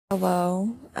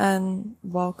Hello, and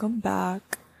welcome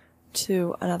back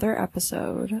to another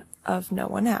episode of No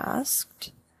One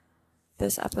Asked.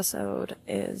 This episode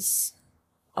is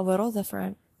a little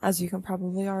different, as you can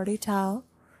probably already tell.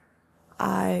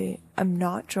 I am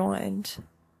not joined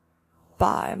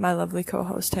by my lovely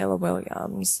co-host Taylor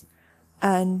Williams,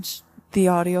 and the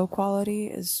audio quality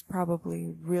is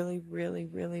probably really, really,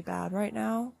 really bad right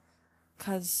now,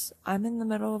 because I'm in the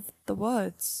middle of the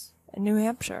woods in New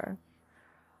Hampshire.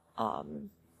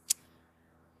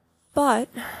 But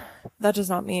that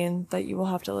does not mean that you will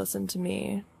have to listen to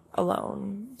me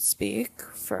alone speak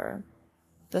for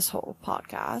this whole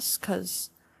podcast, because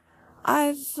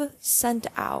I've sent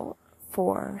out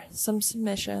for some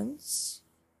submissions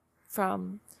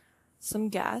from some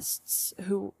guests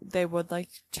who they would like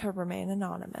to remain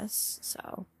anonymous,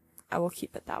 so I will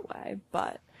keep it that way.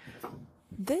 But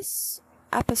this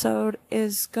episode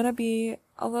is gonna be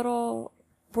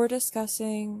we're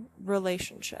discussing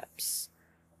relationships.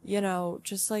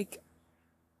 Just like,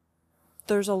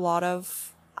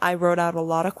 I wrote out a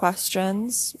lot of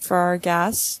questions for our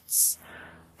guests.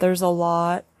 There's a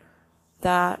lot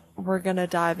that we're gonna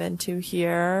dive into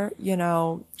here,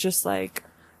 just like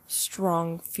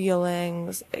strong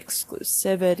feelings,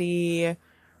 exclusivity,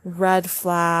 red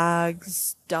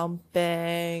flags,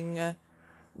 dumping,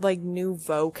 like new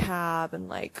vocab, and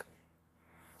like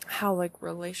how like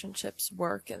relationships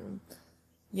work in,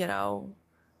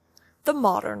 the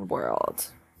modern world,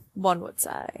 one would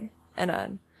say, in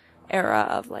an era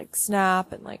of like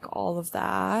Snap and like all of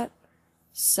that.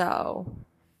 So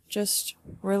just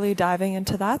really diving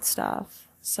into that stuff.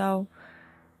 So,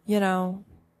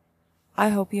 I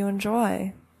hope you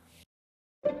enjoy.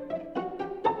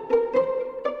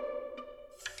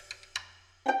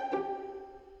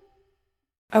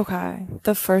 Okay,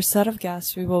 the first set of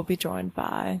guests we will be joined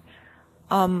by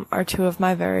are two of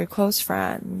my very close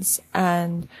friends,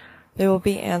 and they will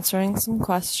be answering some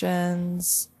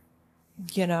questions,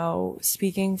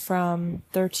 speaking from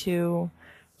their two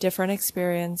different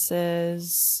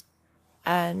experiences,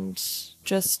 and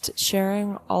just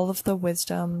sharing all of the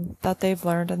wisdom that they've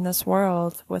learned in this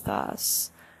world with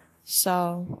us.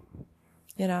 So,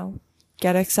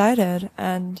 get excited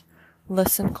and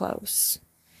listen close.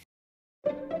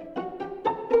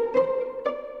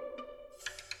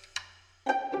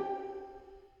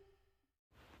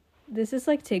 This is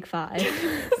like take 5.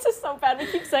 This is so bad. We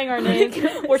keep saying our names.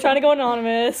 We're trying to go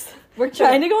anonymous.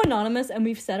 And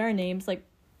we've said our names like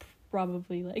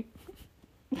probably like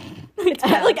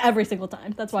like every single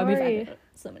time. That's why we've edited it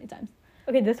so many times.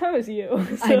 Okay, this time it was you.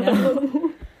 So. I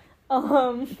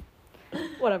know.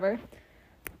 Whatever.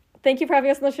 Thank you for having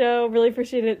us on the show. Really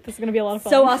appreciate it. This is gonna be a lot of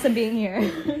fun. So awesome being here.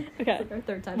 Okay. It's like our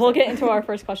third time. We'll get into our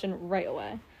first question right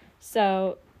away.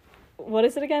 So, what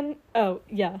is it again? Oh,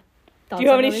 yeah. Do you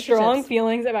have any strong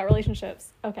feelings about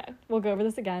relationships? Okay, we'll go over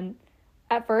this again.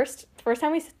 At first, the first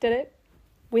time we did it,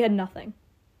 we had nothing.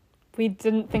 We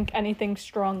didn't think anything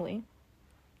strongly.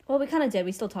 Well, we kind of did.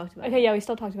 We still talked about it. Okay, yeah, we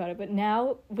still talked about it, but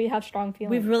now we have strong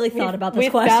feelings. We've really thought about this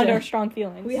question. We've found our strong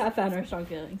feelings. We have found our strong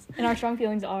feelings. And our strong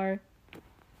feelings are,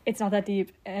 it's not that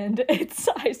deep, and it's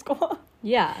high school.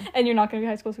 Yeah. And you're not going to be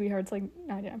high school sweethearts like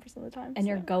 99% of the time. And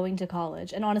you're going to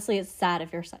college. And honestly, it's sad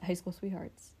if you're high school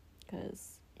sweethearts.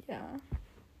 Because... yeah.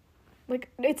 Like,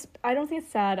 I don't think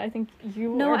it's sad. I think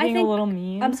you are being a little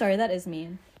mean. I'm sorry, that is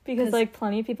mean. Because, like,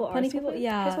 plenty of people are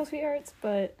yeah. high school sweethearts,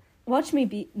 but... Watch me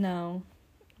be... No.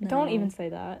 Don't even say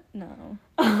that. No.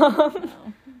 No.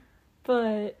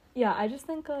 But, yeah, I just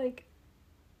think, like...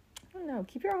 I don't know.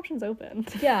 Keep your options open.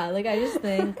 Yeah, like, I just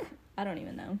think... I don't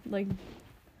even know. Like,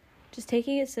 just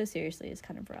taking it so seriously is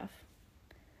kind of rough.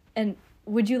 And...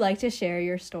 would you like to share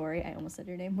your story? I almost said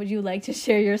your name. Would you like to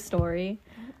share your story?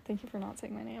 Thank you for not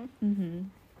saying my name.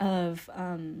 Mm-hmm. Of,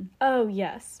 oh,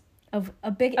 yes. Of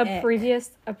a big A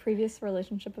previous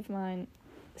relationship of mine,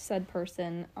 said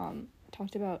person,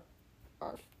 talked about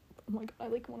our... oh my god, I,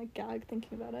 like, want to gag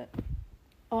thinking about it.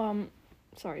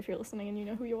 Sorry if you're listening and you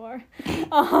know who you are.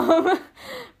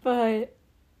 But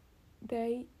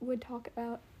they would talk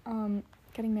about,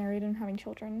 getting married and having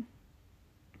children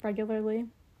regularly.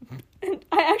 And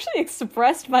I actually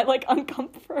expressed my, like,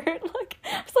 uncomfort. Like,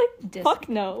 I was like, fuck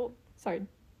no. Sorry,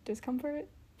 discomfort?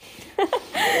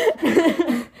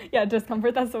 Yeah,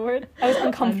 discomfort, that's the word. I was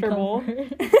uncomfortable.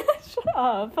 Shut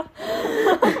up.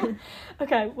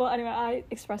 Okay, well, anyway, I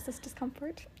expressed this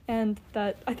discomfort, and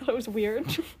that I thought it was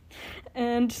weird.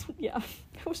 And, yeah,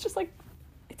 it was just, like,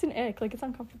 it's an ick. Like, it's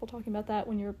uncomfortable talking about that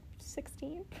when you're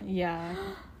 16. Yeah.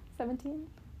 17?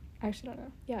 I actually don't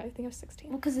know. Yeah, I think I was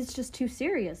 16. Well, because it's just too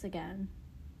serious again.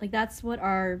 Like, that's what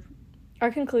our Our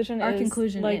conclusion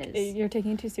is you're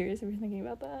taking it too serious if you're thinking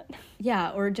about that. Yeah,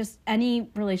 or just any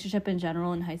relationship in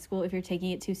general in high school. If you're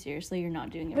taking it too seriously, you're not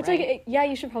doing it right. Like, yeah,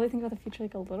 you should probably think about the future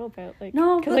like a little bit. Like,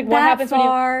 no, because like what happens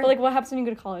when you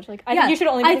go to college? Like, I think you should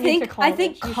only be thinking to college. I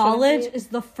think college is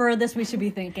the furthest we should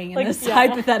be thinking in like, this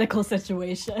hypothetical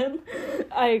situation.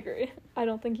 I agree. I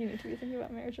don't think you need to be thinking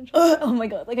about marriage and children. Oh my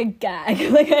god, like a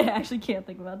gag. Like, I actually can't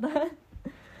think about that.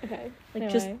 Okay.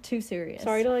 Like, just too serious.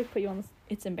 Sorry to like put you on this.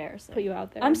 It's embarrassing. Put you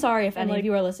out there. I'm sorry if any of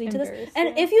you are listening to this.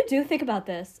 And if you do think about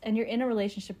this and you're in a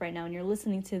relationship right now and you're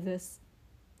listening to this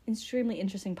extremely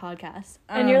interesting podcast.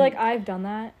 And you're like, I've done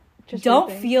that. Just don't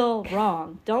feel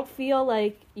wrong. Don't feel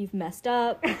like you've messed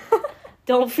up.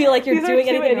 Don't feel like you're doing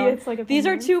anything wrong. Like, these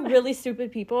are two really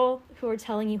stupid people who are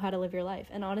telling you how to live your life.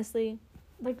 And honestly,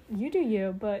 like, you do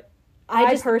you, but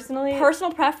I personally...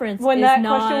 Personal preference when that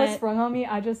question was sprung on me,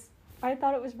 I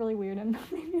thought it was really weird and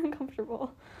made me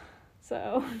uncomfortable.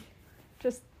 So,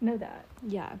 just know that.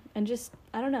 Yeah, and just,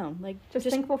 I don't know, like... Just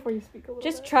think before you speak a little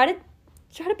Just bit.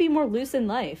 try to be more loose in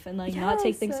life and, like, not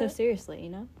take things so seriously, you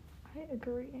know? I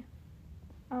agree.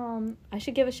 I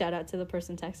should give a shout out to the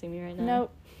person texting me right now.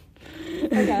 Nope.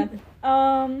 Okay.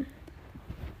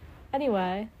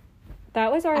 Anyway,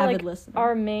 that was our, avid listener.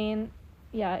 Our main...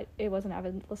 Yeah, it was an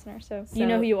avid listener, so you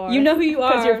know who you are. You know who you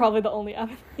are. Because you're probably the only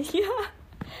avid. Yeah.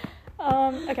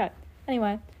 Okay.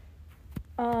 Anyway.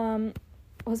 What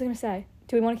was I gonna say?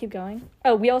 Do we want to keep going?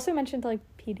 Oh, we also mentioned like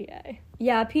PDA.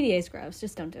 Yeah, PDA's gross.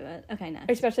 Just don't do it. Okay, next.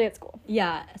 Especially at school.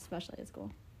 Yeah, especially at school.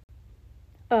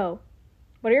 Oh,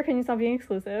 what are your opinions on being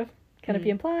exclusive? Can it be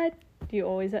implied? Do you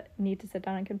always need to sit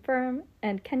down and confirm?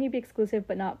 And can you be exclusive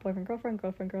but not boyfriend girlfriend,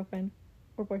 girlfriend girlfriend,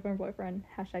 or boyfriend boyfriend?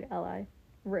 #LI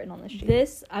written on this sheet.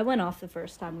 This I went off the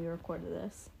first time we recorded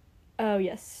this. Oh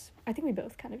yes. I think we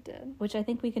both kind of did. Which I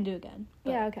think we can do again.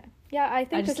 Yeah, okay. Yeah, I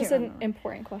think this is an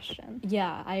important question.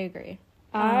 Yeah, I agree.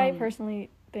 I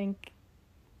personally think,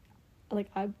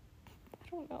 like, I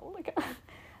don't know, like,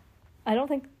 I don't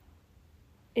think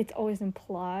it's always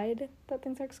implied that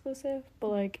things are exclusive, but,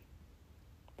 like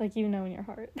you know in your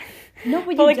heart. No,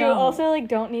 but but, like, don't. you also, like,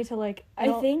 don't need to, like,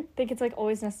 I think it's, like,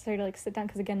 always necessary to, like, sit down,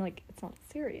 because, again, like, it's not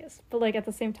serious. But, like, at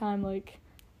the same time, like,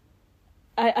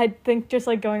 I think just,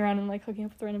 like, going around and, like, hooking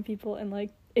up with random people and,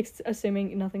 like,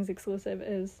 assuming nothing's exclusive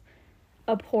is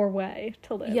a poor way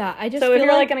to live. Yeah, I just so feel if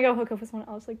you're, like, gonna go hook up with someone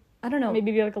else, like, I don't know.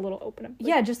 Maybe be, like, a little open. Like,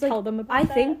 yeah, just, like, tell them about I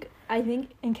that. I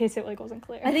think, in case it, like, wasn't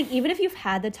clear. I think even if you've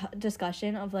had the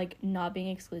discussion of, like, not being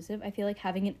exclusive, I feel like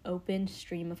having an open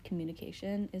stream of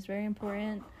communication is very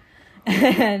important.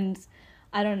 And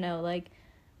I don't know, like,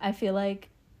 I feel like,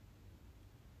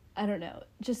 I don't know,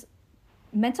 just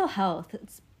mental health,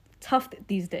 it's tough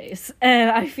these days.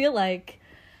 And I feel like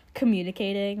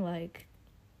communicating, like,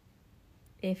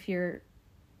 if you're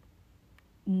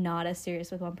not as serious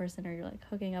with one person or you're, like,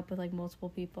 hooking up with, like, multiple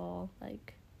people,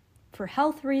 like, for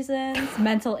health reasons,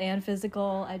 mental and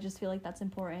physical, I just feel like that's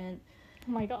important.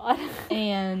 Oh my god.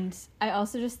 And I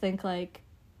also just think, like,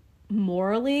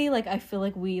 morally, like, I feel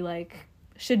like we, like,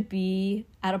 should be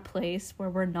at a place where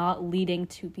we're not leading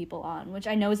two people on, which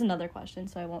I know is another question,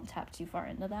 so I won't tap too far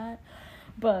into that.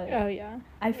 But oh yeah,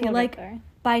 I feel like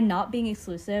by not being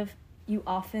exclusive, you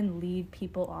often lead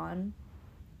people on,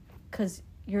 because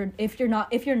if you're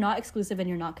not exclusive and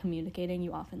you're not communicating,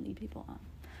 you often lead people on.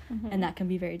 Mm-hmm. And that can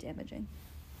be very damaging.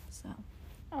 So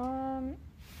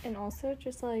and also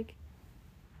just, like,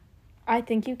 I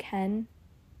think you can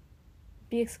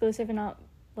be exclusive and not,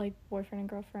 like, boyfriend and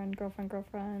girlfriend, girlfriend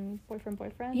girlfriend, boyfriend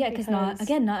boyfriend. Yeah, because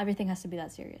not everything has to be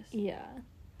that serious. Yeah.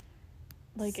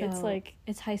 Like, so, it's, like,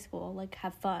 it's high school, like,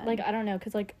 have fun. Like, I don't know,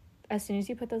 because, like, as soon as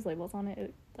you put those labels on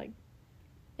it, like,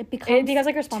 it becomes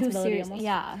like, responsibility almost.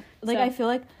 Yeah. Like, so, I feel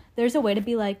like there's a way to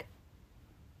be, like,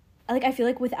 I feel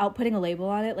like without putting a label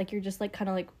on it, like, you're just, like, kind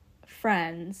of, like,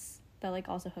 friends that, like,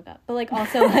 also hook up. But, like,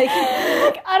 also, like,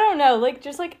 like, I don't know, like,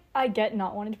 just, like, I get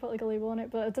not wanting to put, like, a label on it,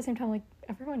 but at the same time, like,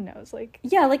 everyone knows, like...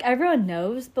 Yeah, like, everyone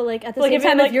knows, but, like, at the same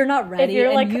time, if you're not ready, you're,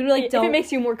 and like, you, like, don't... If it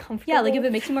makes you more comfortable... Yeah, like, if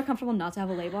it makes you more comfortable not to have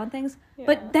a label on things. Yeah.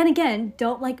 But then again,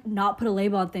 don't, like, not put a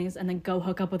label on things and then go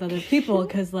hook up with other people,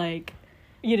 because, like...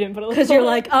 You didn't put a label. Because you're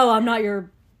like, oh, I'm not your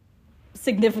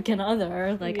significant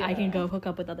other. Like, I can go hook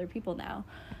up with other people now.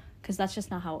 Because that's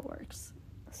just not how it works.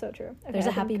 So true. Okay, There's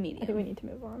a happy medium. I think we need to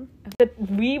move on.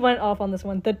 We went off on this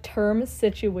one. The term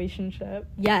situationship.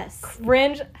 Yes.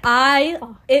 Cringe.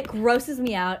 It grosses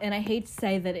me out, and I hate to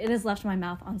say that it has left my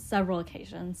mouth on several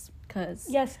occasions. Because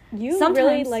yes, you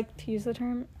really like to use the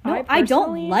term. No, I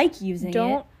don't like using it.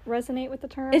 Don't resonate with the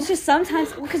term. It's just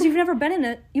sometimes because you've never been in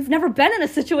a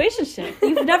situationship.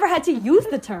 You've never had to use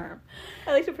the term.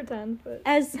 I like to pretend, but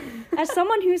As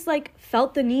someone who's like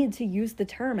felt the need to use the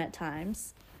term at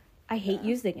times, I hate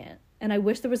using it, and I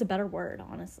wish there was a better word,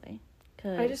 honestly.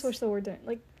 I just wish the word didn't,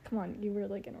 like, come on, you were,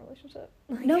 like, in a relationship.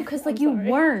 Like, no, because, like, you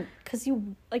weren't. Because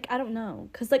you, like, I don't know.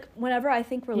 Because, like, whenever I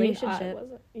think relationship...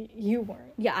 You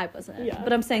weren't. Yeah, I wasn't. Yeah,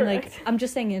 but I'm saying, correct. like, I'm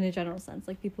just saying in a general sense,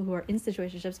 like, people who are in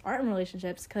situationships aren't in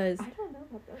relationships because... I don't know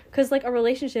about that. Because, like, a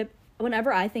relationship...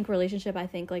 Whenever I think relationship, I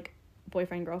think, like,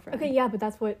 boyfriend, girlfriend. Okay, yeah, but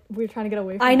that's what we're trying to get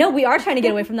away from. I know, we are trying to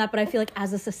get away from that, but I feel like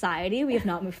as a society, we have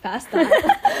not moved past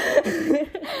that.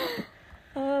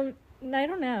 I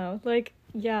don't know. Like,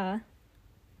 yeah.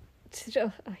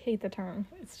 I hate the term.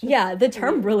 It's just Yeah, the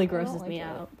term weird. really I don't grosses like me it.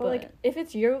 out. But, like, if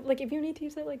it's your, like, if you need to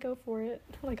use it, like, go for it.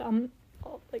 Like,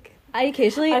 I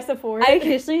occasionally support. I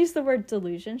occasionally use the word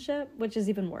delusionship, which is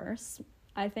even worse,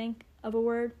 I think, of a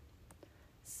word.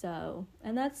 So,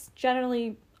 and that's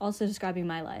generally also describing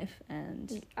my life, and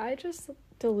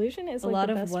delusion is, like,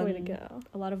 the best way to go.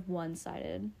 A lot of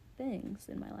one-sided things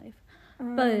in my life.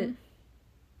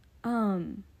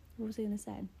 What was I gonna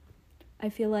say? I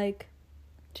feel like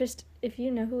just if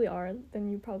you know who we are,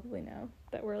 then you probably know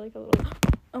that we're, like, a little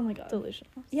oh my god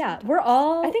delusional. Yeah, we're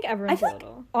all... I think everyone's I a feel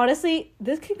little. like, honestly,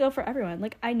 this could go for everyone.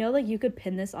 Like, I know, like, you could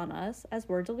pin this on us as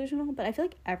we're delusional, but I feel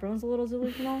like everyone's a little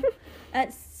delusional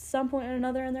at some point or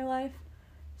another in their life.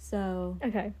 So...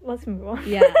 Okay, let's move on.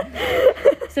 Yeah.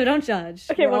 So don't judge.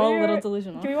 Okay, we're all a little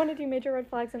delusional. Do we want to do major red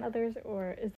flags and others,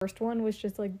 or is the first one was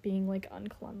just, like, being, like,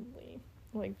 uncleanly?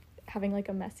 Like, having, like,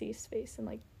 a messy space and,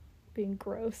 like, being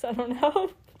gross. I don't know.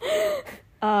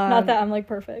 Not that I'm, like,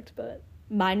 perfect, but...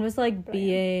 Mine was, like,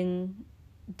 being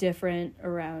different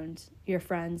around your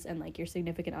friends and, like, your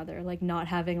significant other. Like, not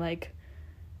having, like,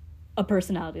 a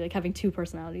personality. Like, having two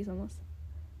personalities, almost.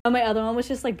 And my other one was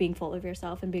just, like, being full of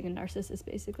yourself and being a narcissist,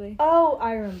 basically. Oh,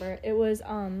 I remember. It was,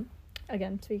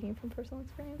 again, speaking from personal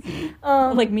experience.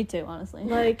 Like, me too, honestly.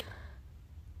 Like,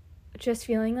 just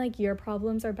feeling like your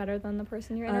problems are better than the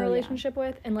person you're in a relationship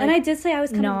with. And, like, I did say I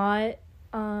was kind not,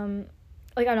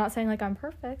 like, I'm not saying, like, I'm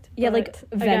perfect. Yeah, like,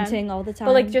 venting all the time.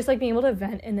 But, like, just, like, being able to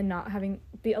vent and then not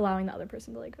allowing the other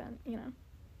person to, like, vent, you know?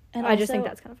 And I just think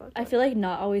that's kind of fucked up. I feel like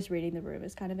not always reading the room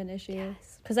is kind of an issue.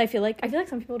 Yes. Because I feel like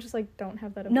some people just, like, don't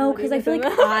have that ability. No, because I feel like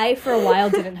I, for a while,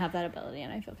 didn't have that ability,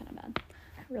 and I feel kind of bad.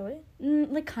 Really?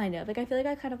 Like, kind of. Like, I feel like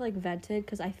I kind of, like, vented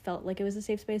because I felt like it was a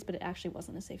safe space, but it actually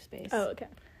wasn't a safe space. Oh, okay.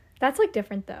 That's, like,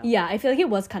 different, though. Yeah, I feel like it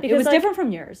was kind of... Because, it was like, different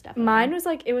from yours, definitely. Mine was,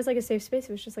 like... It was, like, a safe space.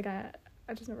 It was just, like, I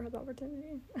just never had the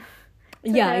opportunity.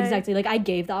 Yeah, okay. Exactly. Like, I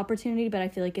gave the opportunity, but I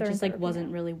feel like it just, like, wasn't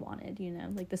now. really wanted, you know?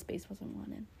 Like, the space wasn't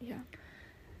wanted. Yeah.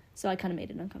 So I kind of made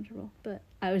it uncomfortable. But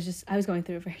I was going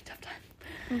through a very tough time.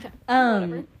 Okay.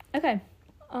 Whatever. Okay.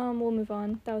 We'll move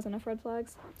on. That was enough red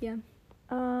flags. Yeah.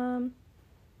 Oh,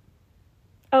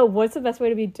 what's the best way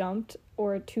to be dumped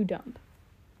or to dump?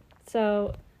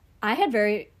 So... I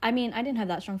didn't have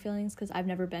that strong feelings because I've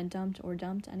never been dumped or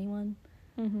dumped anyone.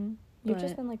 Mm-hmm. You've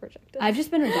just been, like, rejected. I've just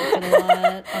been rejected a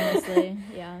lot, honestly.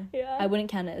 Yeah. Yeah. I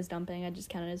wouldn't count it as dumping. I'd just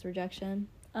count it as rejection.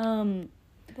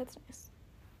 That's nice.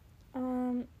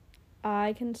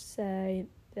 I can say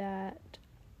that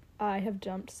I have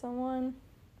dumped someone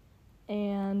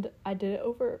and I did it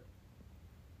over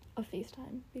a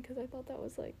FaceTime because I thought that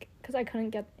was, like... Because I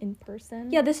couldn't get in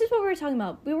person. Yeah, this is what we were talking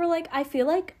about. We were like, I feel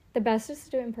like... The best is to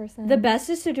do it in person. The best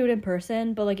is to do it in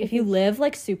person, but, like, if you live,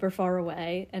 like, super far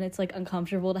away and it's, like,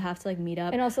 uncomfortable to have to, like, meet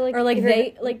up. And also, like... Or, like,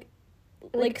 it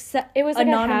was, like,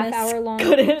 a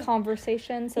half-hour-long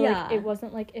conversation, so, yeah. like, it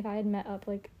wasn't, like, if I had met up,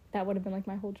 like, that would have been, like,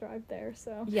 my whole drive there,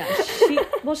 so... Yeah,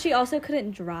 she also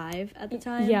couldn't drive at the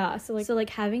time. Yeah, so, like,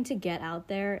 having to get out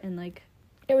there and, like...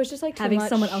 It was just, like, having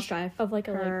someone else drive of, like,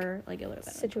 her, like, it would have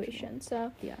been situation,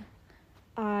 so... Yeah.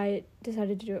 I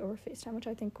decided to do it over FaceTime, which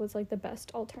I think was, like, the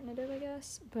best alternative, I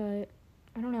guess. But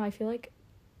I don't know. I feel like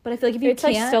if you it's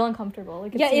can't, like, still uncomfortable.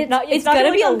 Like, it's not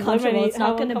gonna be like, uncomfortable. It's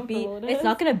not gonna be. It's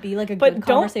not gonna be like a good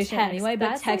conversation anyway.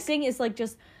 But texting is like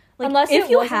just like unless if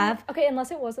you have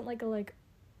unless it wasn't like a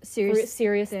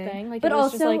serious thing. Like, but it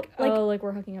was also just like, like, oh, like,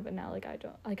 we're hooking up, and now, like, I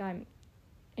don't, like, I'm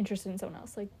interested in someone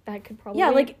else. Like, that could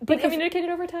probably be communicated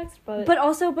over text. But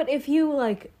if you,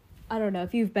 like, I don't know,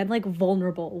 if you've been, like,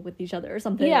 vulnerable with each other or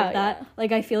something like that. Yeah.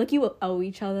 Like, I feel like you owe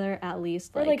each other at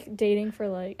least, like... Or, like, dating for,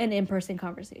 like... an in-person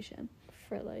conversation.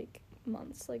 For, like,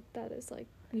 months. Like, that is, like,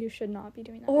 you should not be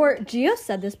doing that. Or, Gio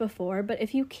said this before, but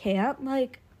if you can't,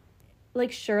 like,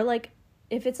 sure, like,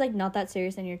 if it's, like, not that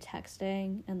serious and you're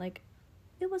texting, and, like,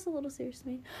 it was a little serious to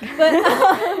me.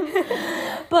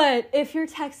 But if you're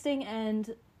texting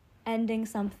and ending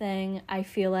something, I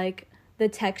feel like the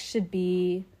text should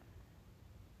be...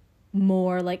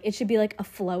 more like it should be like a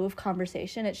flow of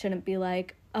conversation. It shouldn't be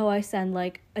like, oh, I send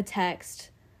like a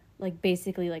text like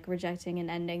basically like rejecting and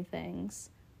ending things,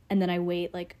 and then I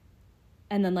wait like,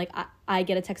 and then like I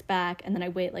get a text back, and then I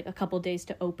wait like a couple days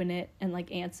to open it and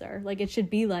like answer. Like it should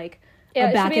be like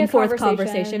a back and forth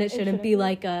conversation. It shouldn't be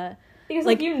like a because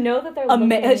like you know that they're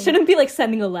it shouldn't be like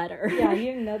sending a letter. Yeah,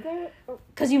 you know they're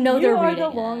because you know they're reading. You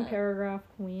are the long paragraph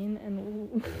queen,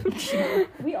 and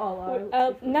we all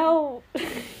are. No.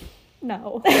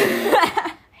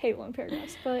 Hate long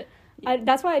paragraphs, but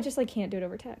that's why I just like can't do it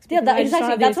over text. Yeah,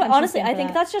 exactly. That's why honestly I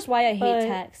think that's just why I hate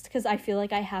text, because I feel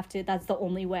like I have to. That's the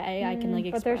only way I can like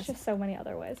express. But there's just so many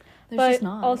other ways. There's just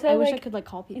not. Also, I wish I could like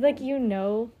call people. Like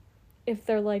if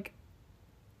they're like.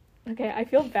 Okay, I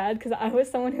feel bad because I was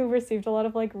someone who received a lot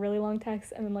of like really long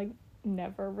texts and then like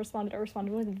never responded or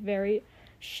responded with very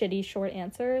shitty short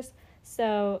answers.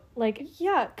 So like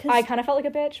yeah, I kind of felt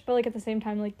like a bitch, but like at the same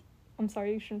time like. I'm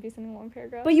sorry, you shouldn't be sending long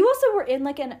paragraphs. But you also were in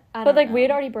like an we had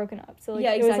already broken up, so like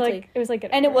yeah, exactly. It was like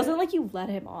and it wasn't like you let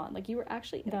him on, like you were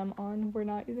actually them on. We're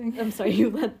not using. I'm sorry, you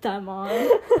let them on.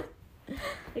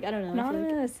 Like I don't know.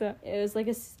 Anonymous. Like it was like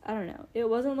I don't know. It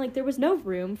wasn't like there was no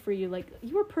room for you. Like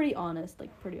you were pretty honest, like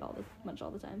pretty much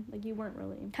all the time. Like you weren't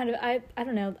really kind of. I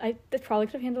don't know. I probably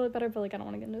could have handled it better, but like I don't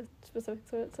want to get into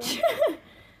specifics of it. So.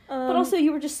 But also,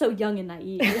 you were just so young and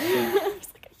naive.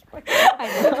 I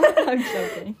know. I'm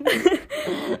joking.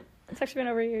 It's actually been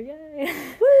over a year. Yay.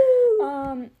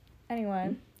 Woo!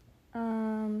 Anyway.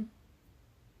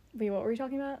 Wait, what were we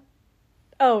talking about?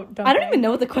 Oh, dumping. I don't even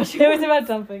know what the question was. It was about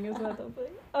dumping.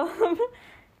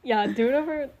 Yeah, do it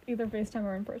over either FaceTime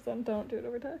or in person. Don't do it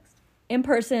over text. In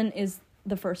person is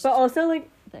the first. But also, like,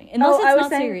 thing. Unless it's not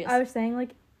serious. I was saying,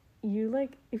 like, you,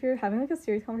 like, if you're having, like, a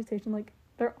serious conversation, like,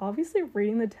 they're obviously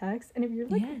reading the text, and if you're,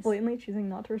 like, blatantly choosing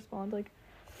not to respond, like...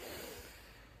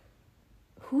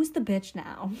 Who's the bitch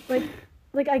now?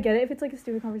 Like, I get it if it's, like, a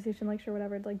stupid conversation, like, sure,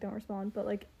 whatever, like, don't respond, but,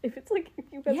 like, if it's, like, if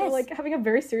you guys are, like, having a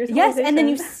very serious conversation... Yes, and then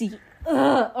you see...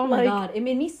 oh my god, it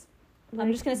made me...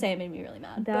 I'm just gonna say it made me really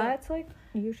mad. That's, like,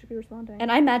 you should be responding. And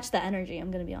I matched the energy,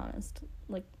 I'm gonna be honest.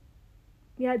 Like...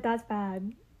 Yeah, that's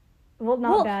bad. Well,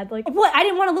 not bad. Like, what? I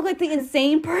didn't want to look like the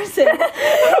insane person who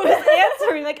was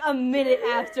answering like a minute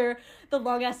after the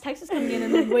long ass text was coming in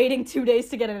and then waiting 2 days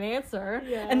to get an answer,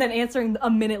 and then answering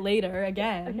a minute later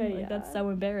again. Okay, that's so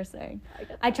embarrassing.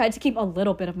 I tried to keep a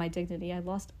little bit of my dignity. I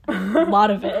lost a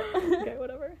lot of it. Okay,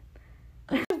 whatever.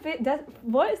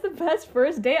 What is the best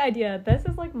first date idea? This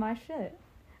is like my shit.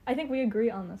 I think we agree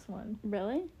on this one.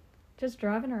 Really? Just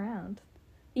driving around.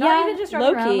 Not even just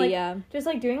driving around, like, just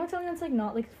like doing like something that's like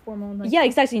not like formal. And, like, yeah,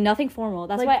 exactly. Nothing formal.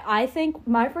 That's like, why I think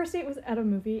my first date was at a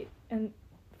movie, and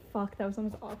fuck, that was the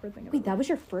most awkward thing. Wait, that was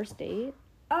your first date?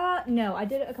 No, I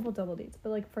did a couple double dates, but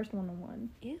like first one-on-one.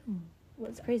 Ew,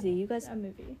 that's crazy. You guys a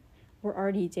movie. Were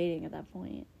already dating at that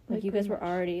point. Like you guys were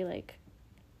already like,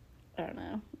 I don't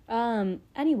know.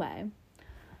 Anyway.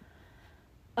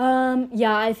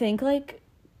 Yeah, I think like.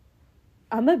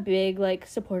 I'm a big, like,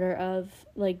 supporter of,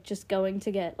 like, just going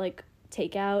to get, like,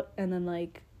 takeout and then,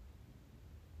 like,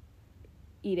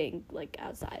 eating, like,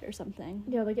 outside or something.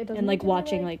 Yeah, like, it doesn't... And, like,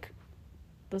 watching, like,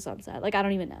 the sunset. Like, I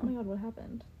don't even know. Oh my god, what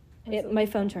happened? My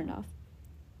phone turned off.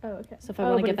 Oh, okay. So if I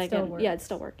want to get back in... Works. Yeah, it's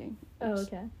still working. Oh,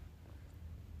 okay.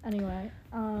 Anyway,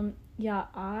 yeah,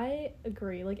 I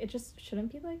agree. Like, it just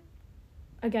shouldn't be, like...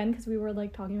 Again, because we were,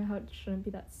 like, talking about how it shouldn't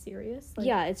be that serious. Like,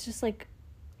 yeah, it's just, like...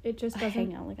 It just doesn't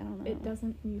hang out, like, I don't know. It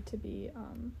doesn't need to be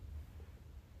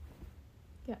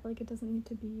yeah, like, it doesn't need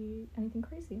to be anything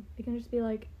crazy. It can just be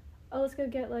like, oh, let's go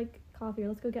get like coffee, or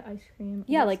let's go get ice cream.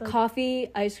 Yeah, like coffee,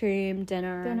 ice cream,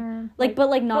 dinner. Like, but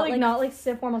like not like not like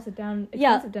formal sit down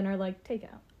expensive dinner, like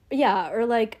takeout. Yeah, or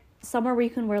like somewhere where you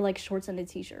can wear like shorts and a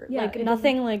t-shirt. Yeah, like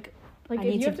nothing like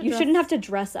you shouldn't have to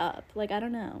dress up. Like, I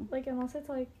don't know. Like, unless it's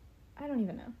like, I don't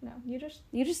even know. No, you just.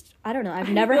 I don't know. I've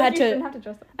never had to. Shouldn't have to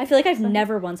dress up. I feel like I've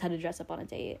never once had to dress up on a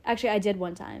date. Actually, I did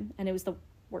one time, and it was the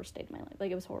worst date of my life.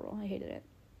 Like, it was horrible. I hated it.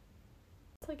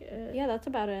 That's like it. Yeah, that's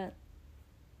about it.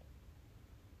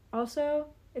 Also,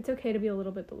 it's okay to be a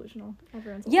little bit delusional.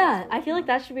 Yeah, I feel like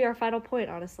that should be our final point,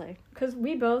 honestly. Because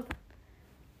we've had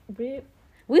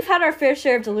our fair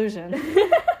share of delusion.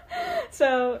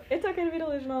 So, it's okay to be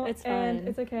delusional. It's fine. And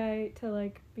it's okay to,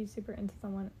 like, be super into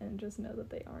someone and just know that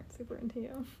they aren't super into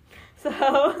you. So,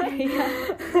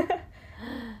 yeah.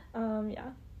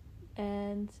 Yeah.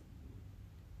 And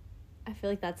I feel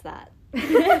like that's that.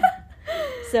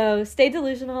 So, stay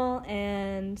delusional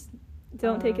and...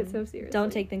 Don't take it so seriously.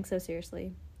 Don't take things so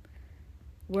seriously.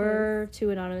 We're two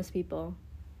anonymous people.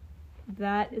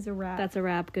 That is a wrap. That's a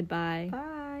wrap. Goodbye.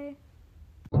 Bye.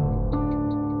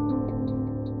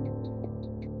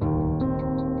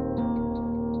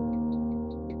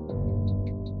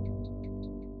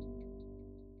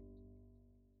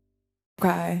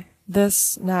 Okay,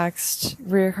 this next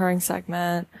reoccurring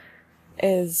segment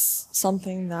is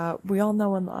something that we all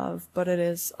know and love, but it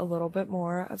is a little bit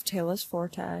more of Taylor's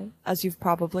forte, as you've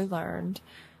probably learned,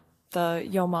 the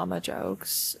yo mama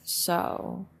jokes.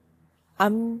 So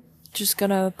I'm just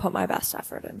gonna put my best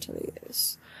effort into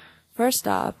these. First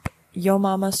up, yo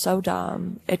mama's so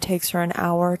dumb, it takes her an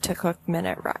hour to cook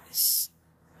minute rice.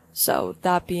 So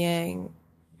that being,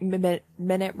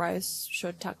 minute rice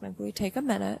should technically take a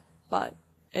minute, but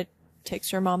it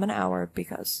takes your mom an hour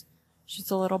because she's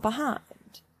a little behind.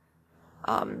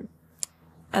 And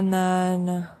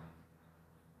then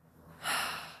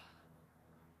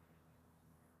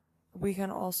we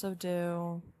can also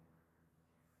do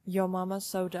yo mama's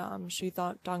so dumb, she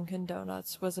thought Dunkin'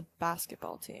 Donuts was a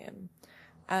basketball team.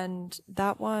 And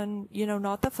that one,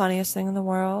 not the funniest thing in the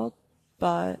world,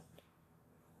 but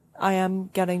I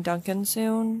am getting Dunkin'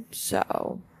 soon,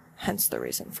 so hence the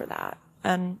reason for that.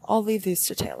 And I'll leave these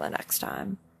to Taylor next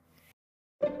time.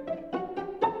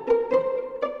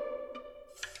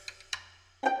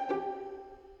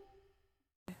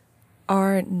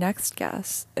 Our next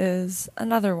guest is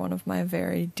another one of my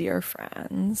very dear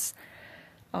friends.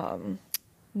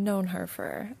 Known her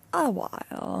for a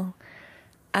while.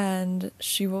 And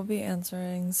she will be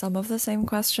answering some of the same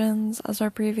questions as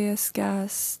our previous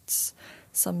guests,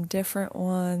 some different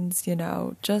ones,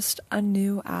 just a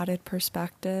new added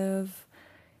perspective.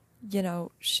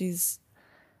 She's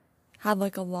had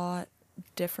a lot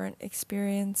different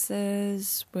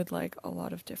experiences with a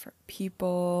lot of different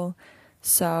people.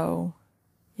 So,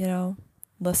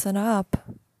 listen up.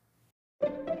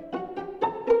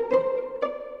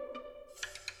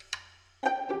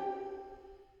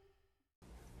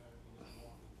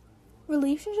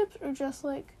 Relationships are just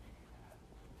I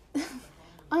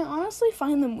honestly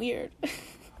find them weird.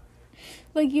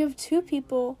 You have two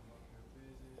people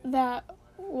that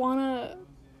want to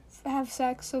have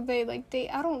sex, so they date.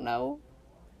 I don't know.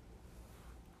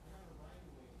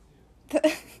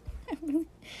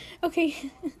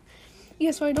 Okay.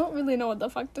 Yeah, so I don't really know what the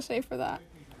fuck to say for that.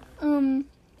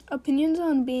 Opinions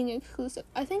on being exclusive.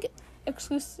 I think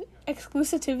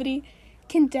exclusivity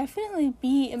can definitely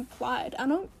be implied. I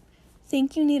don't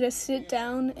think you need to sit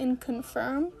down and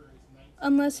confirm,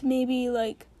 unless maybe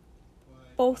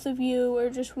both of you or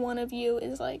just one of you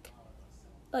is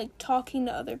talking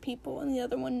to other people and the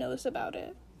other one knows about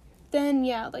it. Then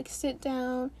yeah, sit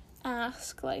down,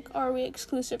 ask are we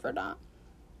exclusive or not.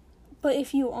 But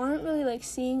if you aren't really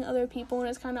seeing other people and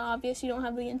it's kind of obvious you don't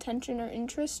have the intention or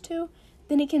interest to,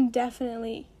 then it can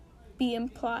definitely be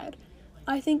implied.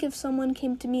 I think if someone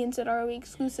came to me and said, "Are we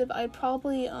exclusive?" I'd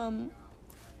probably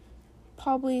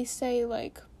say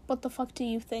 "What the fuck do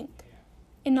you think?"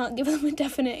 and not give them a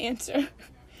definite answer.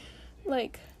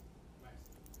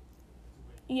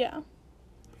 Yeah.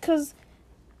 'Cause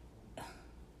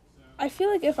I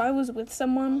feel if I was with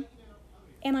someone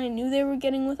and I knew they were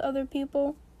getting with other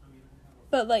people,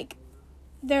 but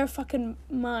they're fucking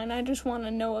mine, I just want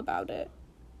to know about it.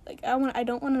 I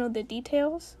don't want to know the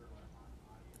details.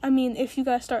 I mean, if you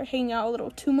guys start hanging out a little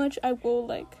too much, I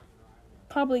will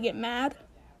probably get mad.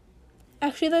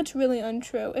 Actually, that's really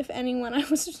untrue. If anyone I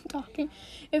was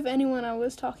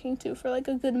talking to for a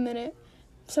good minute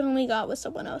suddenly got with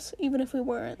someone else, even if we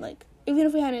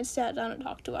hadn't sat down and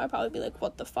talked to her, I'd probably be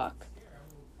 "What the fuck?"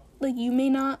 You may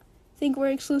not think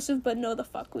we're exclusive, but no, the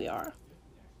fuck we are.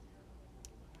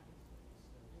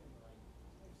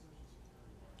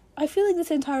 I feel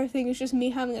this entire thing is just me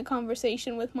having a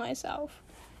conversation with myself.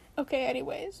 Okay,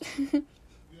 anyways.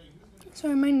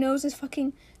 Sorry, my nose is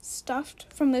fucking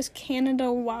stuffed from this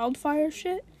Canada wildfire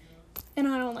shit, and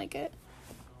I don't like it.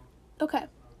 Okay.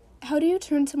 How do you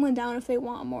turn someone down if they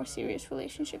want a more serious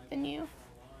relationship than you?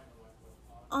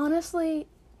 Honestly,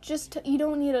 you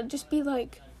don't need to just be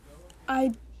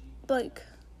I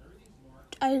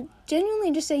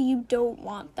genuinely just say you don't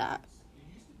want that.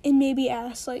 And maybe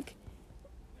ask,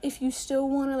 if you still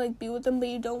want to, be with them, but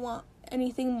you don't want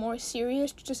anything more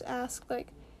serious, just ask,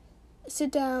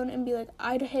 sit down and be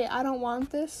hey, I don't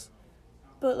want this,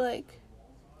 but,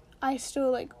 I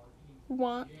still,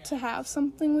 want to have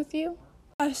something with you.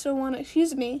 I still want to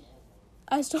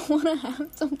have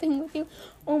something with you.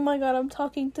 Oh my god, I'm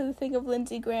talking to the thing of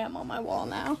Lindsey Graham on my wall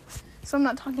now. So I'm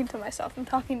not talking to myself, I'm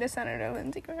talking to Senator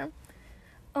Lindsey Graham.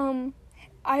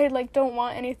 I, don't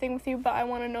want anything with you, but I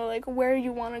want to know, where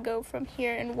you want to go from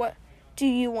here, and what do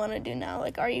you want to do now?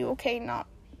 Are you okay not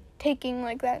taking,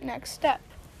 that next step?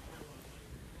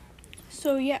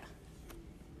 So, yeah.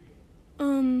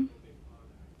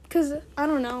 'Cause, I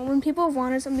don't know, when people have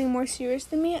wanted something more serious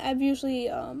than me, I've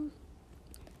usually,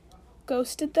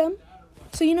 ghosted them.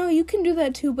 So, you know, you can do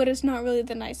that too, but it's not really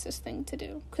the nicest thing to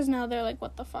do. Because now they're like,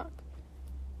 what the fuck?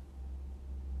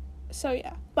 So,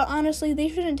 yeah. But honestly, they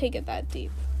shouldn't take it that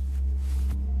deep.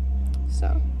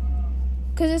 So.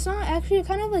 Because it's not actually, it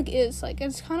kind of like is. Like,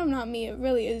 it's kind of not me. It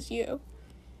really is you.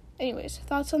 Anyways,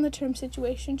 thoughts on the term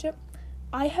situationship.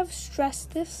 I have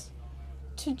stressed this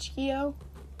to Gio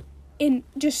and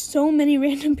just so many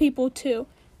random people too.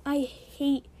 I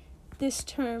hate this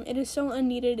term. It is so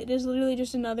unneeded. It is literally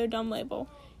just another dumb label.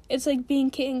 It's like being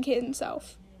kitten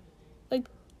self. Like,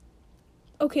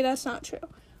 okay, that's not true.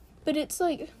 But it's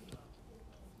like,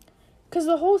 because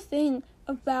the whole thing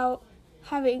about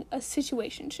having a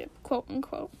situationship, quote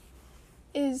unquote,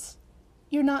 is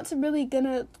you're not really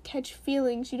gonna catch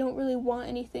feelings. You don't really want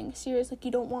anything serious. Like,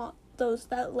 you don't want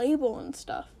that label and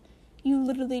stuff. You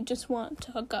literally just want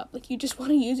to hook up. Like, you just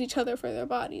want to use each other for their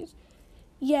bodies.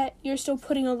 Yet, you're still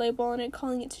putting a label on it,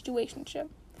 calling it situationship.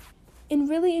 And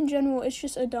really, in general, it's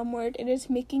just a dumb word. It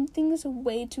is making things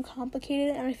way too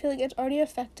complicated, and I feel like it's already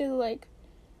affected, like,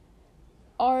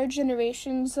 our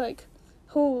generation's, like,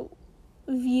 whole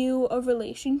view of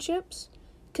relationships.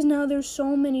 Because now there's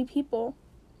so many people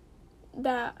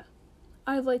that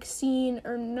I've, like, seen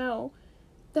or know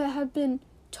that have been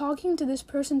talking to this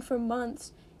person for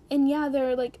months, and yeah,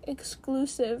 they're, like,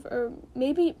 exclusive, or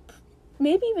maybe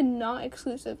even not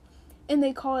exclusive, and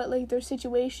they call it, like, their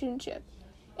situationship.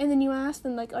 And then you ask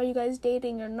them, like, are you guys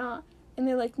dating or not? And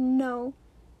they're like, no.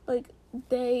 Like,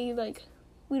 they, like,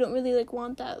 we don't really, like,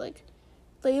 want that, like,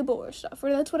 label or stuff.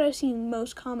 Or that's what I've seen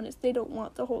most common, is they don't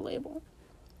want the whole label.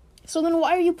 So then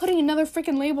why are you putting another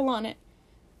freaking label on it?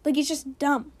 Like, it's just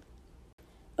dumb.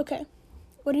 Okay,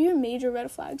 what are your major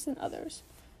red flags and others?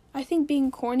 I think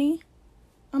being corny.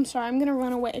 I'm sorry, I'm gonna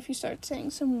run away if you start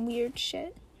saying some weird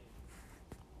shit.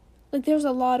 Like, there's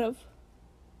a lot of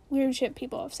weird shit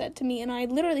people have said to me, and I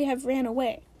literally have ran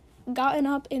away, gotten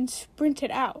up and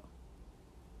sprinted out,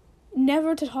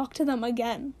 never to talk to them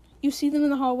again. You see them in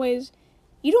the hallways,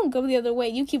 you don't go the other way,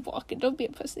 you keep walking, don't be a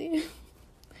pussy.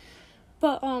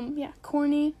 But, yeah,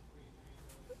 corny,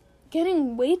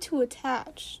 getting way too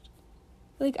attached.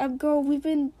 Like, girl, we've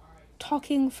been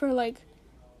talking for, like,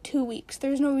 2 weeks.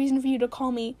 There's no reason for you to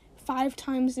call me 5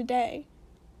 times a day.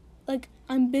 Like,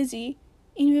 I'm busy.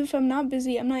 Even if I'm not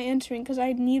busy, I'm not answering because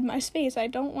I need my space. I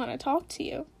don't want to talk to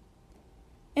you.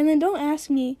 And then don't ask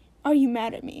me, are you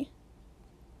mad at me?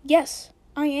 Yes,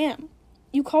 I am.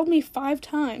 You called me 5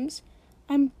 times.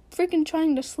 I'm freaking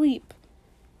trying to sleep.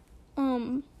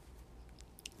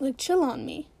 Like, chill on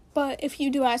me. But if you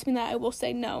do ask me that, I will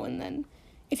say no. And then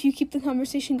if you keep the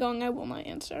conversation going, I will not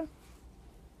answer.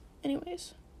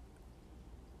 Anyways.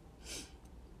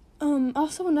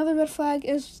 Also, another red flag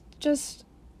is just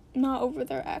not over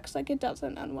their ex. Like, it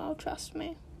doesn't end well, trust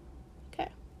me. Okay,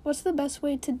 what's the best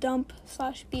way to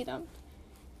dump/beat them?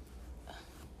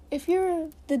 If you're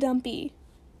the dumpy,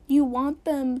 you want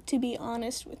them to be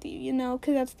honest with you, you know,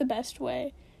 because that's the best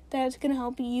way. That's going to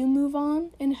help you move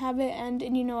on and have it end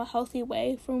in, you know, a healthy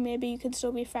way, for maybe you could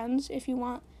still be friends if you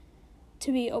want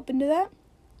to be open to that.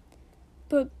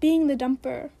 But being the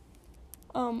dumper,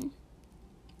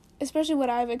 especially what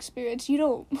I've experienced,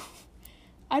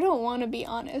 I don't want to be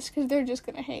honest because they're just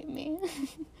going to hate me.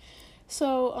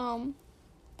 So,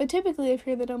 but typically if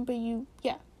you're the dumper,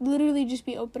 literally just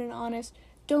be open and honest.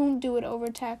 Don't do it over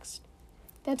text.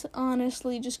 That's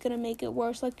honestly just going to make it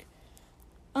worse. Like,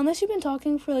 unless you've been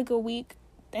talking for like a week,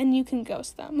 then you can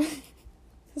ghost them.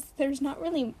 Because there's not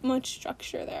really much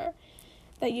structure there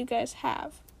that you guys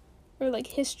have. Or like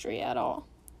history at all.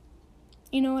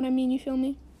 You know what I mean? You feel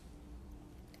me?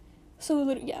 So,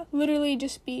 literally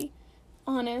just be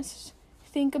honest.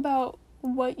 Think about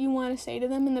what you want to say to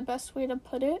them and the best way to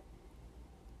put it.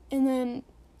 And then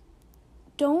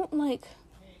don't, like,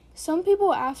 some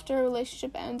people after a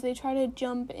relationship ends, they try to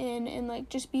jump in and, like,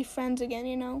 just be friends again,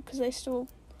 you know, because they still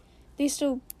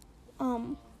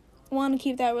want to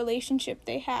keep that relationship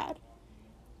they had.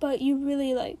 But you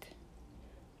really, like,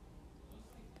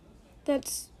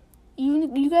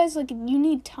 you guys, like, you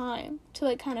need time to,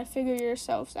 like, kind of figure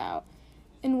yourselves out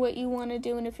and what you want to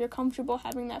do, and if you're comfortable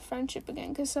having that friendship again,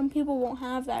 because some people won't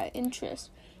have that interest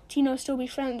to, you know, still be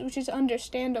friends, which is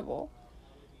understandable,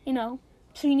 you know.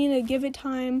 So you need to give it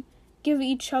time, give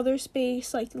each other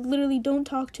space, like, literally don't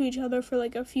talk to each other for,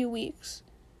 like, a few weeks,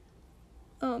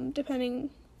 a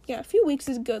few weeks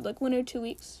is good, like 1 or 2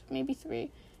 weeks, maybe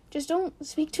 3, just don't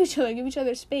speak to each other, give each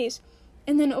other space,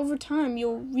 and then over time,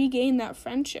 you'll regain that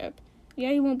friendship.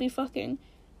 Yeah, you won't be fucking,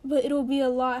 but it'll be a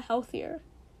lot healthier.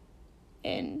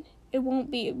 And it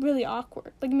won't be really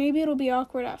awkward. Like, maybe it'll be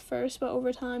awkward at first, but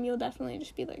over time, you'll definitely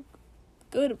just be, like,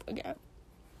 good again.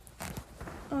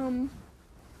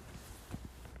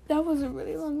 That was a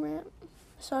really long rant.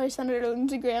 Sorry, Senator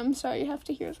Lindsey Graham. Sorry you have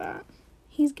to hear that.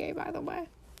 He's gay, by the way.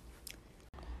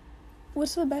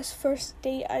 What's the best first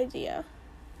date idea?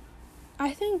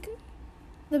 I think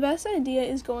the best idea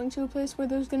is going to a place where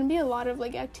there's going to be a lot of,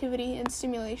 like, activity and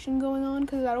stimulation going on,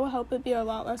 because that will help it be a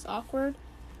lot less awkward.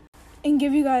 And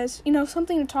give you guys,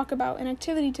 something to talk about, an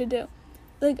activity to do.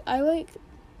 Like, I like,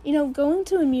 going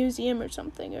to a museum or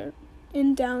something, or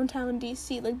in downtown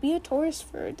DC. Like, be a tourist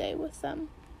for a day with them.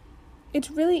 It's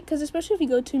really, because especially if you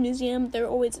go to a museum, they're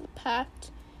always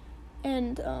packed.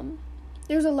 And,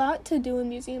 there's a lot to do in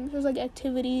museums. There's, like,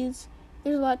 activities.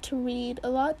 There's a lot to read. A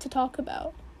lot to talk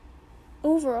about.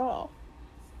 Overall.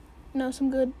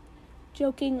 Some good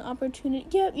joking opportunity.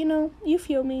 Yeah, you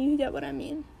feel me. You get what I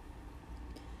mean.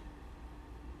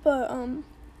 But,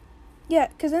 yeah,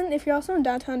 because then if you're also in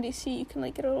downtown DC, you can,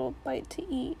 like, get a little bite to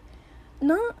eat.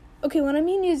 Okay, when I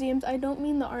mean museums, I don't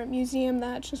mean the art museum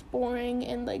that's just boring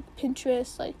and, like,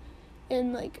 Pinterest, like,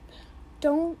 and, like,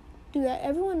 don't do that.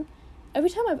 Every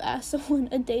time I've asked someone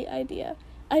a date idea,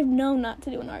 I've known not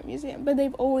to do an art museum, but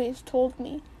they've always told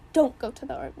me, don't go to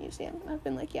the art museum. And I've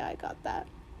been like, yeah, I got that.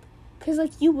 Because,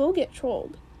 like, you will get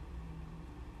trolled.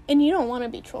 And you don't want to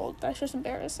be trolled. That's just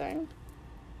embarrassing.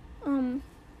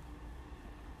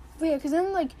 But yeah, because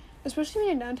then, like, especially when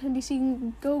you're in downtown DC, you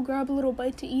can go grab a little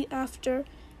bite to eat after,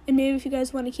 and maybe if you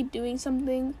guys want to keep doing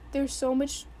something, there's so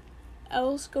much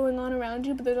else going on around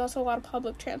you, but there's also a lot of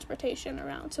public transportation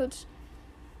around, so it's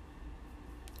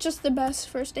just the best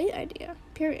first date idea,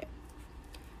 period.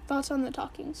 Thoughts on the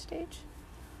talking stage?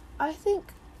 I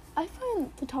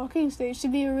find the talking stage to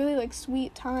be a really, like,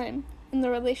 sweet time in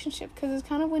the relationship, because it's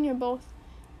kind of when you're both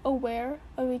aware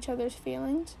of each other's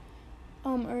feelings,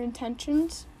 or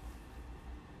intentions,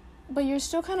 but you're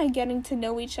still kind of getting to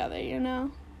know each other,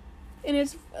 And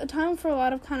it's a time for a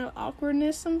lot of kind of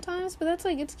awkwardness sometimes, but that's,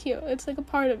 like, it's cute. It's, like, a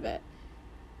part of it.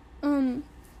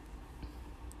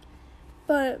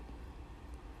 But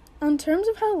on terms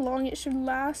of how long it should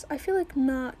last, I feel like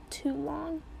not too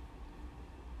long.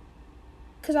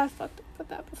 Because I fucked up with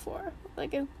that before.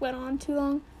 Like, it went on too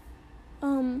long.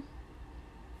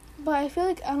 But I feel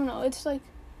like, I don't know, it's, like,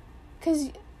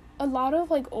 because a lot of,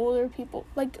 like, older people,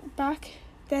 like, back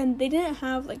then, they didn't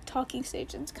have, like, talking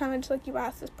stages. It's kind of just, like, you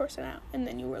asked this person out, and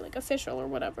then you were, like, official or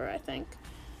whatever, I think,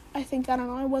 I don't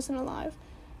know, I wasn't alive.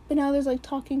 But now there's, like,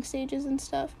 talking stages and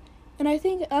stuff. And I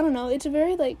think, I don't know, it's a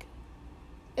very, like,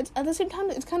 it's, at the same time,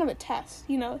 it's kind of a test,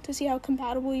 to see how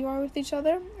compatible you are with each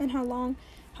other, and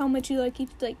how much you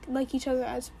like each other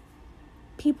as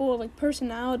people, like,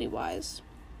 personality-wise.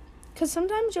 Because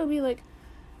sometimes you'll be like,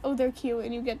 oh, they're cute,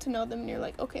 and you get to know them, and you're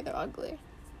like, okay, they're ugly.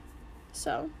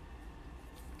 So,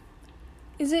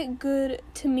 is it good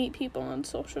to meet people on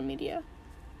social media?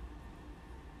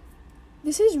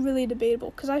 This is really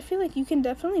debatable, because I feel like you can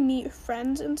definitely meet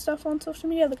friends and stuff on social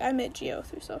media. Like, I met Gio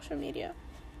through social media.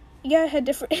 Yeah, I had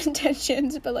different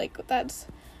intentions, but, like,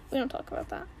 we don't talk about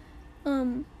that.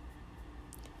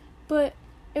 But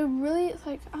it really,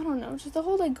 like, I don't know, just the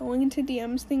whole, like, going into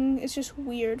DMs thing is just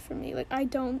weird for me. Like, I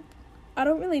don't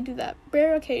really do that.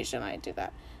 Rare occasion I do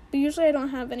that. But usually I don't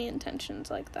have any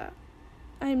intentions like that.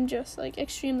 I'm just, like,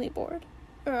 extremely bored.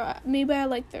 Or maybe I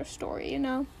like their story,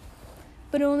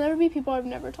 But it will never be people I've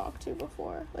never talked to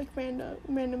before. Like,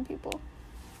 random people.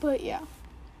 But, yeah.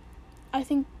 I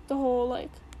think the whole,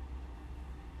 like,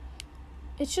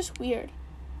 it's just weird.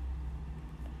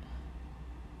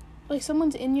 Like,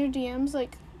 someone's in your DMs,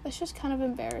 like, that's just kind of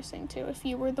embarrassing, too. If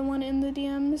you were the one in the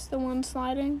DMs, the one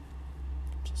sliding.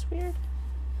 Just weird.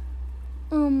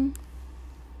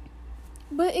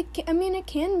 But it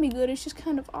can be good. It's just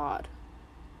kind of odd.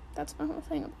 That's my whole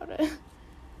thing about it.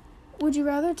 Would you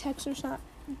rather text or Snap?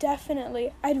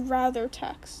 Definitely. I'd rather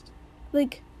text.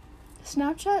 Like,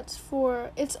 Snapchat's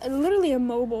it's literally a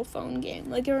mobile phone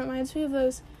game. Like, it reminds me of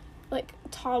those, like,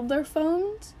 toddler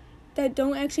phones that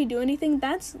don't actually do anything.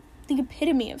 That's the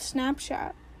epitome of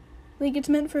Snapchat. Like, it's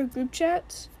meant for group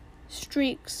chats,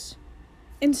 streaks,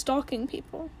 and stalking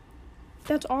people.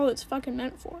 That's all it's fucking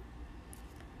meant for.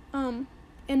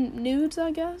 And nudes,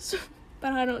 I guess.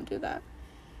 But I don't do that.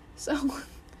 So,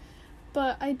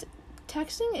 but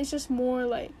texting is just more,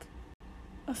 like,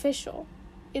 official,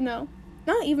 Not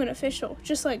even official,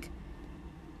 just, like,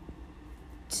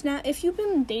 if you've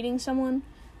been dating someone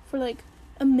for, like,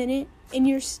 a minute and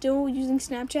you're still using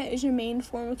Snapchat as your main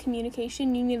form of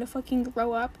communication, you need to fucking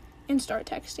grow up and start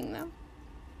texting them.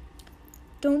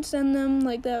 Don't send them,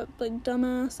 like, that, like,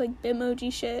 dumbass, like,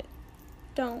 Bitmoji shit.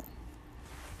 Don't.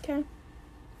 Okay?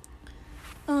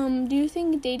 Do you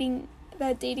think dating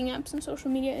apps and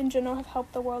social media in general have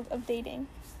helped the world of dating?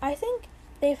 I think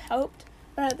they've helped,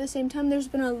 but at the same time, there's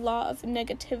been a lot of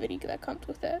negativity that comes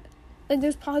with it. Like,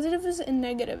 there's positives and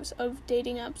negatives of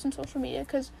dating apps and social media,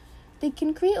 because they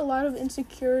can create a lot of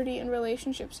insecurity in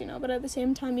relationships, you know, but at the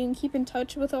same time, you can keep in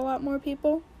touch with a lot more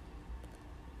people.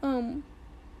 And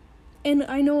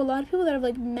I know a lot of people that have,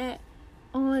 like, met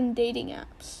on dating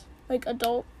apps, like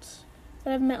adults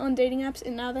that have met on dating apps,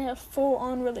 and now they have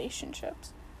full-on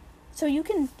relationships. So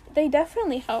they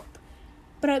definitely help.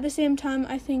 But at the same time,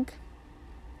 I think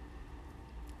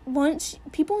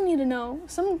people need to know,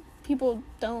 some people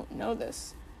don't know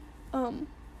this, but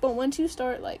once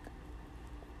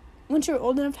you're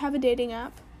old enough to have a dating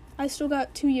app, I still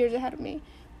got 2 years ahead of me,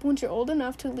 but once you're old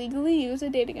enough to legally use a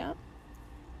dating app,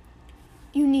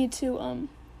 you need to,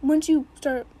 once you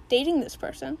start dating this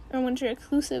person, or once you're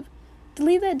exclusive,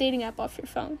 delete that dating app off your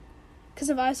phone. Because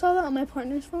if I saw that on my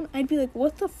partner's phone, I'd be like,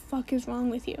 what the fuck is wrong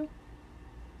with you?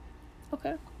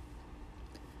 Okay.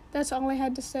 That's all I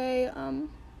had to say.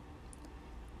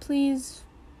 Please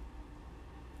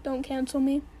don't cancel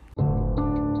me.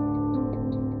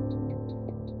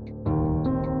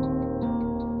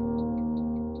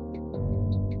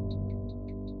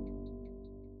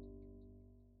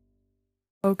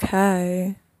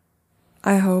 Okay.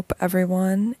 I hope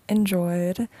everyone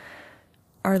enjoyed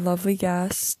our lovely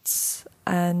guests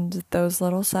and those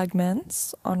little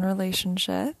segments on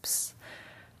relationships.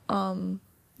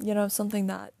 Something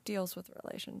that deals with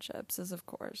relationships is, of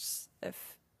course,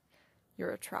 if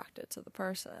you're attracted to the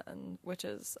person, which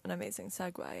is an amazing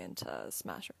segue into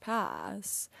Smash or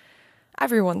Pass,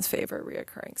 everyone's favorite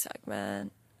reoccurring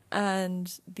segment.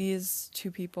 And these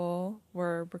two people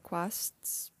were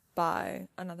requests by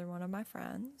another one of my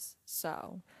friends.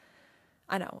 So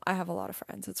I know I have a lot of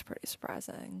friends. It's pretty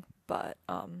surprising. But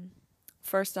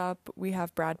first up, we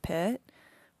have Brad Pitt,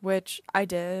 which I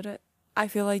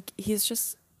feel like he's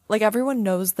just, like, everyone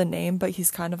knows the name, but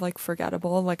he's kind of, like,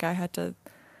 forgettable. Like, I had to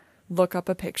look up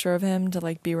a picture of him to,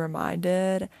 like, be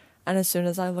reminded. And as soon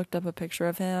as I looked up a picture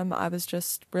of him, I was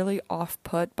just really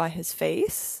off-put by his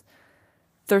face.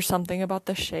 There's something about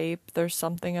the shape. There's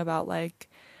something about, like,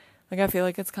 I feel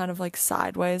like it's kind of, like,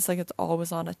 sideways. Like, it's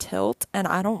always on a tilt. And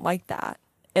I don't like that.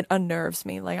 It unnerves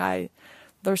me.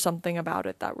 There's something about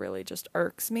it that really just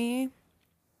irks me.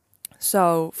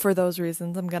 So, for those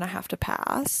reasons, I'm gonna have to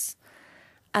pass.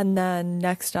 And then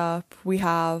next up, we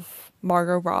have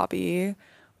Margot Robbie,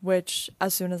 which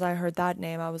as soon as I heard that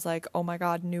name, I was like, oh my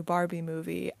god, new Barbie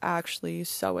movie. Actually,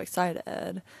 so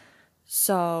excited.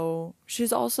 So,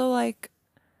 she's also, like,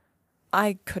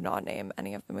 I could not name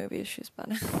any of the movies she's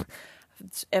been in,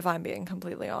 if I'm being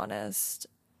completely honest.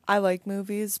 I like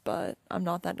movies, but I'm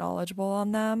not that knowledgeable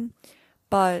on them.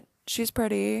 But she's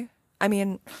pretty. I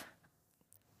mean,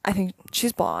 I think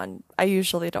she's blonde. I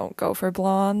usually don't go for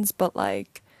blondes, but,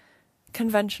 like,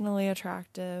 conventionally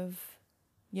attractive,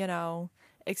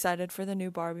 excited for the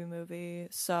new Barbie movie.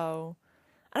 So,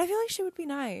 and I feel like she would be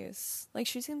nice. Like,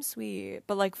 she seems sweet,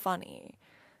 but, like, funny.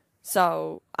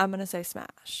 So, I'm gonna say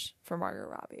smash for Margot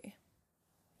Robbie.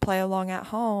 Play along at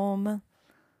home.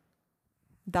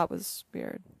 That was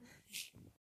weird.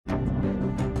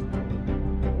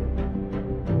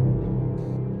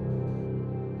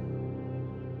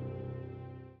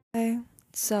 Okay,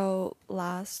 so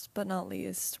last but not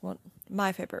least,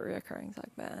 my favorite reoccurring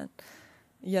segment.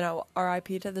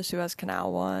 R.I.P. to the Suez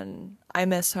Canal one. I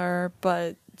miss her,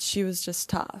 but she was just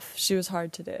tough. She was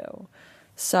hard to do.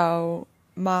 So,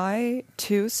 my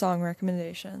 2 song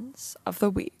recommendations of the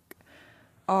week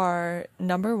are,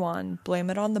 number 1, Blame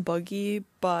It on the Boogie,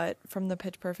 but from the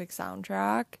Pitch Perfect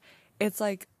soundtrack. It's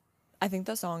like, I think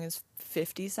the song is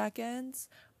 50 seconds,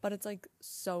 but it's, like,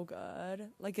 so good.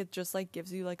 Like, it just, like,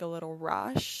 gives you, like, a little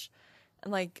rush.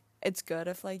 And, like, it's good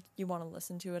if, like, you want to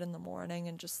listen to it in the morning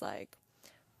and just, like,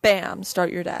 bam,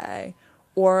 start your day.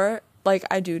 Or, like,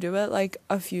 I do it, like,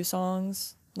 a few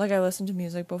songs. Like, I listen to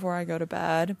music before I go to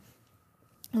bed.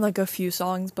 Like, a few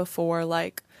songs before,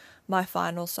 like, my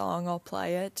final song, I'll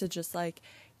play it to just, like,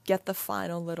 get the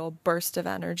final little burst of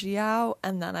energy out.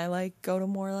 And then I, like, go to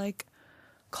more, like,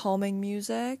 calming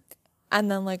music. And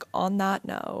then, like, on that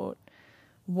note,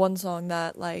 one song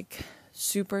that, like,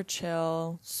 super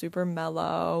chill, super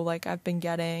mellow, like, I've been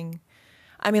getting,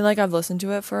 I mean, like, I've listened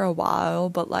to it for a while,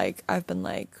 but, like, I've been,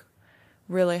 like,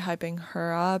 really hyping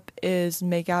her up, is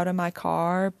Make Out in My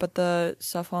Car, but the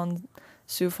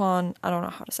Sufjan, I don't know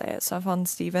how to say it, Sufjan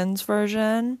Stevens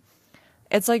version.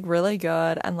 It's, like, really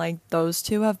good, and, like, those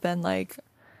two have been, like,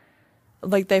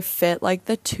 they fit, like,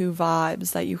 the 2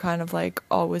 vibes that you kind of, like,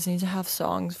 always need to have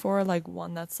songs for, like,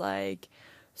 one that's, like,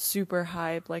 super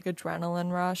hype, like,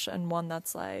 adrenaline rush, and one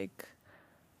that's, like,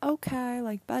 okay,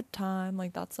 like, bedtime,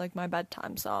 like, that's, like, my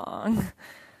bedtime song.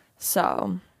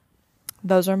 So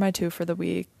those are my 2 for the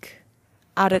week.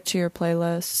 Add it to your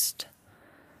playlist.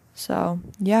 So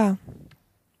yeah.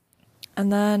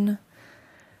 And then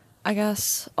I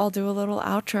guess I'll do a little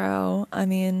outro. I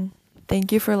mean,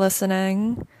 thank you for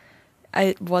listening.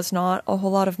 It was not a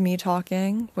whole lot of me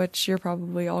talking, which you're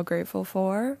probably all grateful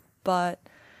for, but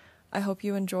I hope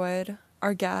you enjoyed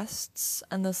our guests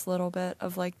and this little bit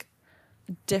of like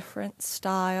different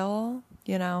style,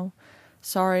 you know.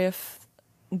 Sorry if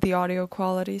the audio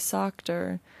quality sucked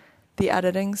or the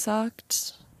editing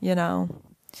sucked, you know.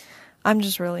 I'm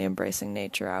just really embracing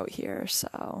nature out here,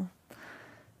 so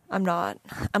I'm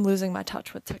losing my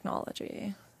touch with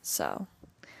technology. So,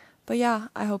 but yeah,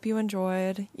 I hope you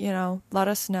enjoyed, you know. Let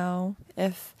us know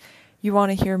if you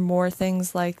want to hear more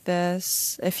things like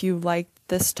this, if you liked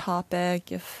this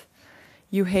topic, if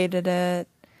you hated it,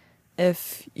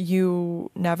 if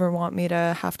you never want me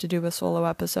to have to do a solo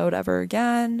episode ever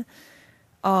again.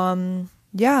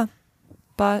 Yeah,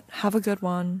 but have a good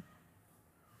one.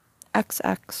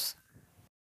 XX.